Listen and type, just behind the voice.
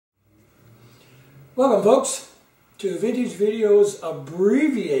Welcome folks to Vintage Video's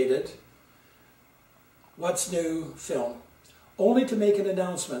abbreviated What's New film, only to make an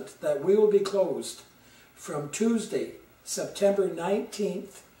announcement that we will be closed from Tuesday, September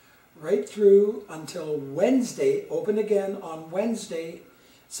 19th, right through until Wednesday, open again on Wednesday,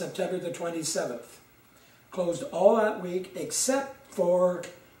 September the 27th. Closed all that week except for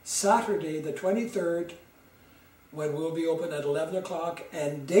Saturday the 23rd, when we'll be open at 11 o'clock,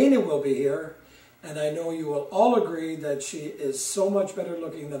 and Dana will be here. And I know you will all agree that she is so much better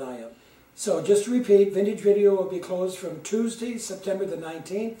looking than I am. So just to repeat, Vintage Video will be closed from Tuesday, September the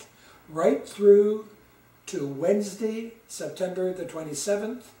 19th, right through to Wednesday, September the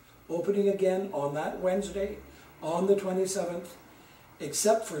 27th, opening again on that Wednesday, on the 27th,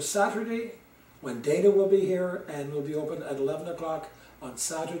 except for Saturday, when Dana will be here, and will be open at 11 o'clock on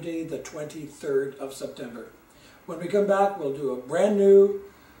Saturday, the 23rd of September. When we come back, we'll do a brand new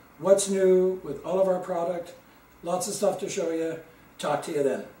What's New with all of our product. Lots of stuff to show you. Talk to you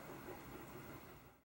then.